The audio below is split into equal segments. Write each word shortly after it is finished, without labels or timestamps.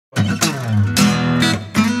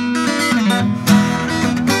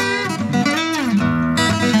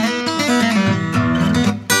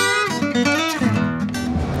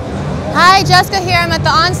Hi, Jessica here. I'm at the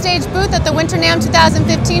onstage booth at the Winter NAMM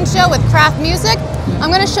 2015 show with Kraft Music. I'm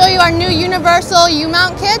going to show you our new universal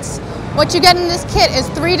U-mount kits. What you get in this kit is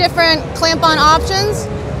 3 different clamp-on options.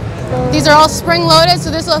 These are all spring-loaded, so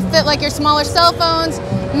this will fit like your smaller cell phones,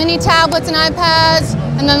 mini tablets and iPads,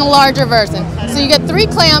 and then the larger version. So you get 3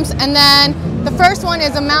 clamps, and then the first one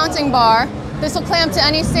is a mounting bar. This will clamp to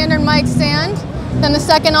any standard mic stand. Then the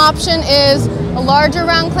second option is a larger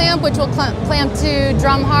round clamp, which will clamp to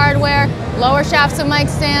drum hardware, lower shafts of mic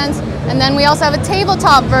stands, and then we also have a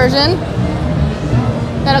tabletop version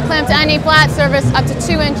that'll clamp to any flat surface up to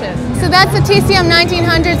 2 inches. So that's the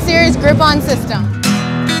TCM1900 series grip-on system.